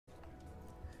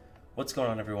What's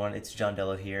going on, everyone? It's John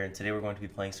Dello here, and today we're going to be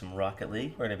playing some Rocket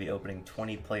League. We're going to be opening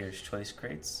 20 Players' Choice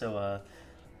crates.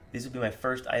 These will be my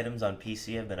first items on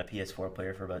PC. I've been a PS4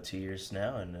 player for about 2 years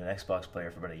now, and an Xbox player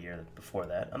for about a year before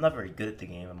that. I'm not very good at the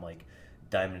game. I'm like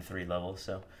Diamond 3 level,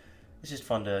 so it's just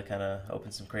fun to kind of open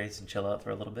some crates and chill out for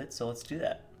a little bit, so let's do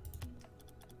that.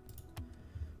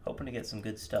 Hoping to get some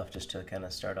good stuff just to kind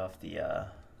of start off the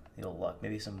old luck.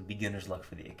 Maybe some beginner's luck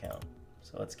for the account.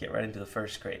 So let's get right into the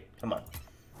first crate. Come on.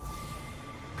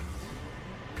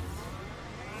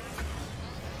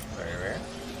 Very rare.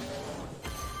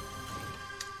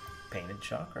 Painted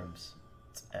chakrams.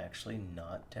 It's actually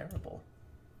not terrible.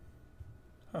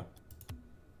 Huh.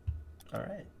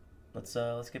 Alright.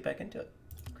 Let's get back into it.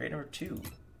 Crate number 2.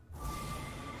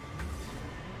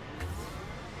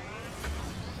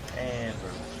 And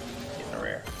we're getting a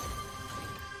rare.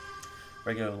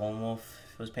 Regular Lone Wolf.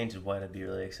 If it was painted white, I'd be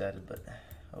really excited, but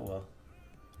oh well.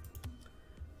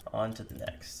 On to the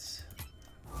next.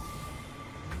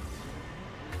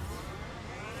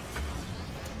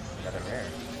 Another rare.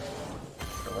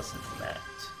 For less than that.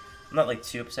 I'm not like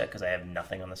too upset because I have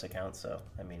nothing on this account, so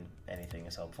I mean anything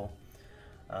is helpful.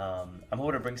 I'm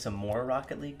hoping to bring some more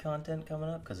Rocket League content coming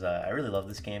up because I really love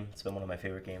this game. It's been one of my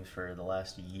favorite games for the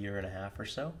last year and a half or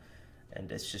so,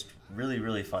 and it's just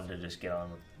really fun to just get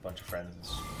on with a bunch of friends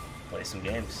and play some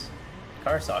games.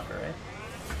 Car soccer, right?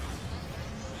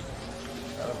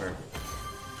 However,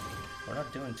 we're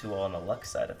not doing too well on the luck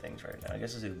side of things right now. I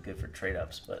guess this is good for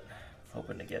trade-ups, but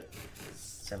hoping to get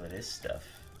some of this stuff.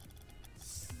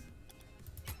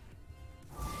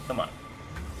 Come on.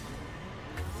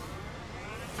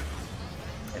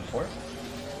 Import.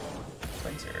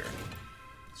 Twinser.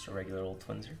 Just a regular old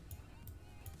Twinser.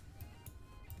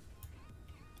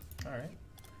 Alright.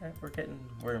 Alright,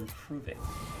 we're improving.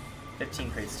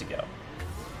 15 crates to go.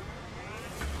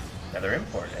 Another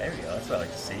import. There we go. That's what I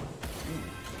like to see.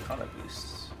 Ooh, comet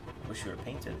boosts. Wish you were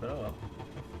painted, but oh well.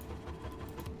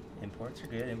 Imports are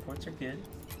good. Imports are good.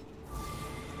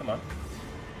 Come on.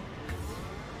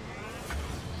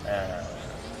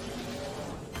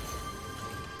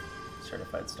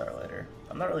 Certified Starlighter.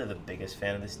 I'm not really the biggest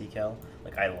fan of this decal.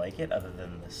 Like, I like it other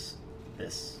than this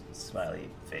smiley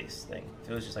face thing. If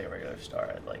it was just like a regular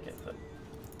star, I'd like it, but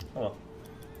oh well.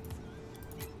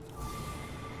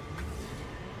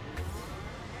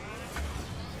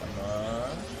 Come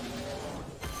on.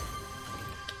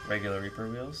 Regular Reaper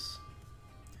wheels.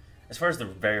 As far as the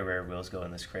very rare wheels go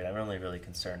in this crate, I'm only really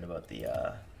concerned about the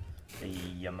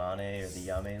Yamane or the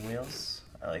Yame wheels.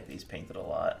 I like these painted a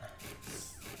lot.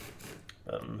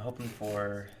 But I'm hoping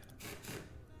for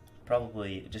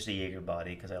probably just a Jaeger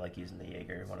body because I like using the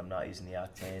Jaeger when I'm not using the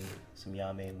Octane. Some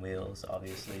Yame wheels,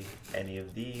 obviously. Any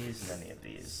of these and any of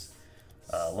these.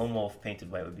 Lone Wolf painted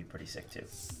white would be pretty sick too.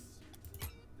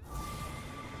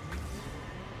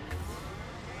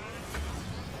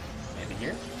 Maybe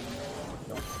here?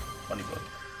 Nope. Funny book.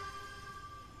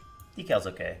 Decal's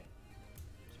okay.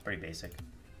 It's pretty basic.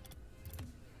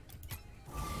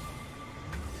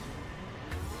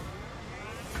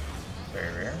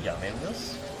 Very rare. Yame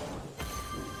wheels.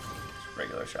 Ooh, just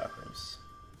regular chakrams.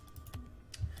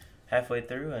 Halfway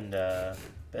through, and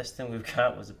best thing we've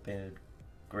got was a painted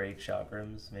gray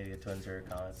chakrams, maybe a Twins or a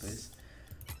Comet boost.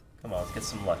 Come on, let's get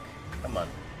some luck. Come on.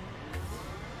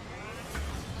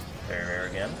 Very rare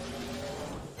again.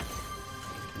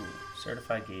 Ooh,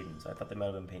 certified Gaydens. I thought they might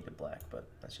have been painted black, but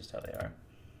that's just how they are.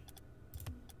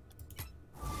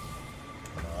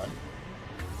 Come on.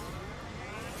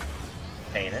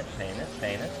 Paint it, paint it,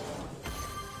 paint it.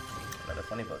 Another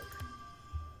funny book.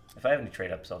 If I have any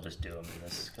trade-ups, I'll just do them in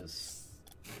this, because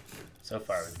so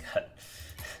far we've got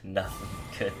nothing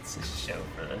good to show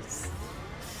for this.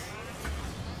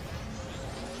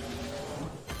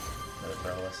 Another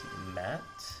pearlescent matte.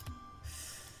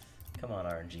 Come on,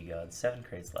 RNG gods. 7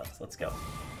 crates left. Let's go.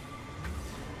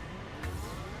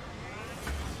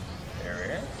 Very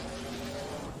rare.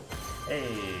 Hey,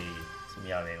 some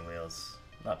Yame wheels.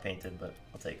 Not painted, but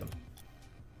I'll take them.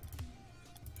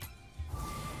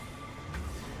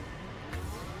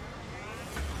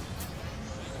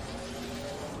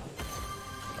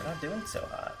 We're not doing so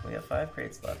hot. We have 5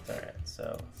 crates left. Alright,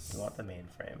 so we want the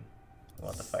mainframe. We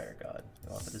want the fire god.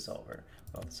 We want the dissolver.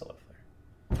 We want the solar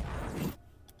flare.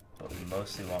 But we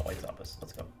mostly want white Zompus.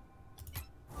 Let's go.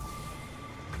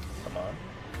 Come on.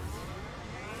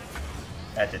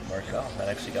 That didn't work at all. That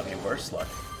actually got me worse luck.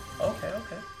 Okay.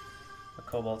 A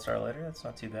Cobalt Starlighter, that's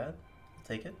not too bad. I'll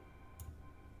take it.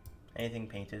 Anything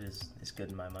painted is good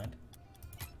in my mind.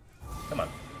 Come on.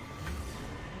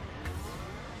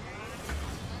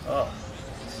 Oh,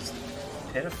 this is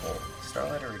pitiful.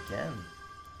 Starlighter again.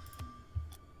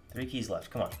 3 keys left,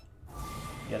 come on.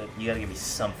 You gotta give me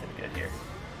something good here.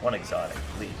 One exotic,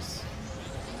 please.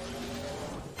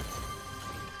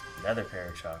 Another pair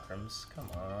of chakrams. Come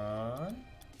on.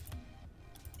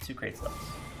 2 crates left.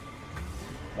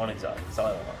 1 exotic. That's all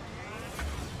I want.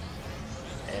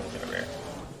 And we'll get a rare.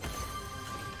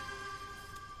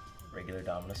 Regular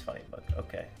Dominus Funny Book.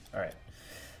 Okay. Alright.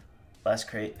 Last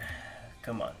crate.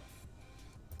 Come on.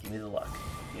 Give me the luck.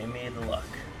 Give me the luck.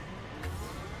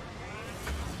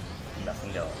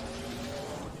 Nothing going.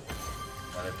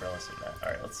 Another Perlis in that.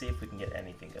 Alright, let's see if we can get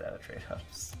anything good out of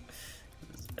trade-ups.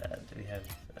 This is bad. Do we have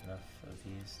enough of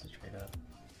these to trade up?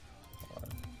 Hold on.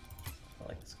 I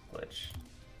like this glitch.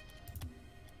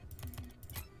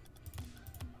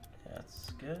 Yeah,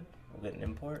 that's good. We'll get an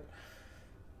import.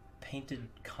 Painted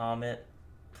Comet,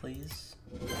 please.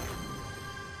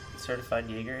 Certified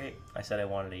Jaeger. I said I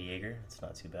wanted a Jaeger. It's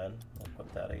not too bad. We'll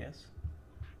equip that, I guess.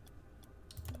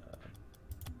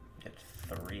 Get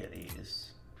 3 of these.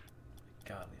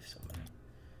 God, we have so many.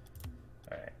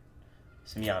 Alright.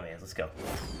 Some Yames. Let's go.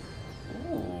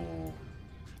 Ooh.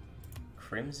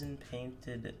 Crimson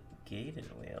Painted Gated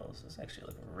Wheels. This actually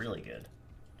look really good.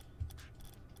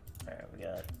 Alright, we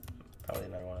got probably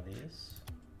another one of these.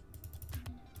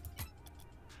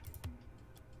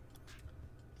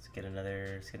 Let's get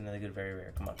another good very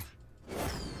rare. Come on.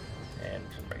 And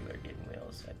some regular gating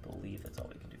wheels. I believe that's all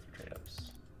we can do for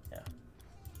trade-ups. Yeah.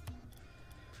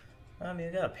 I mean,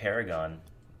 we got a Paragon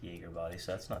Jaeger body,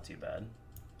 so that's not too bad.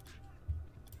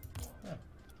 Oh.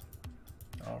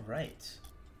 All right.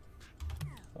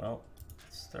 Well,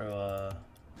 let's throw a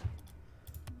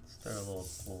little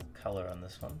color on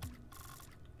this one.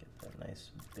 Get that nice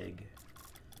big,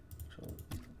 actual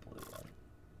blue one.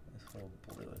 This little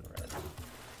blue and red.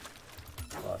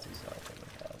 Glossy's the only thing we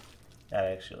have. That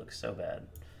actually looks so bad,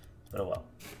 but oh well.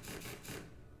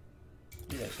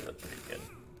 These actually look pretty good.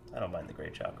 I don't mind the gray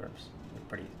chakrams.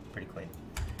 They're pretty clean.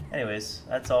 Anyways,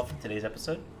 that's all for today's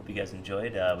episode. Hope you guys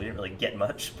enjoyed. We didn't really get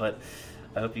much, but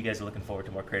I hope you guys are looking forward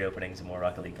to more crate openings and more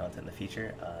Rocket League content in the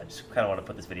future. Just kind of want to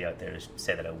put this video out there to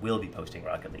say that I will be posting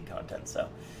Rocket League content. So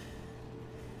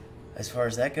as far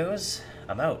as that goes,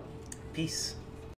 I'm out. Peace.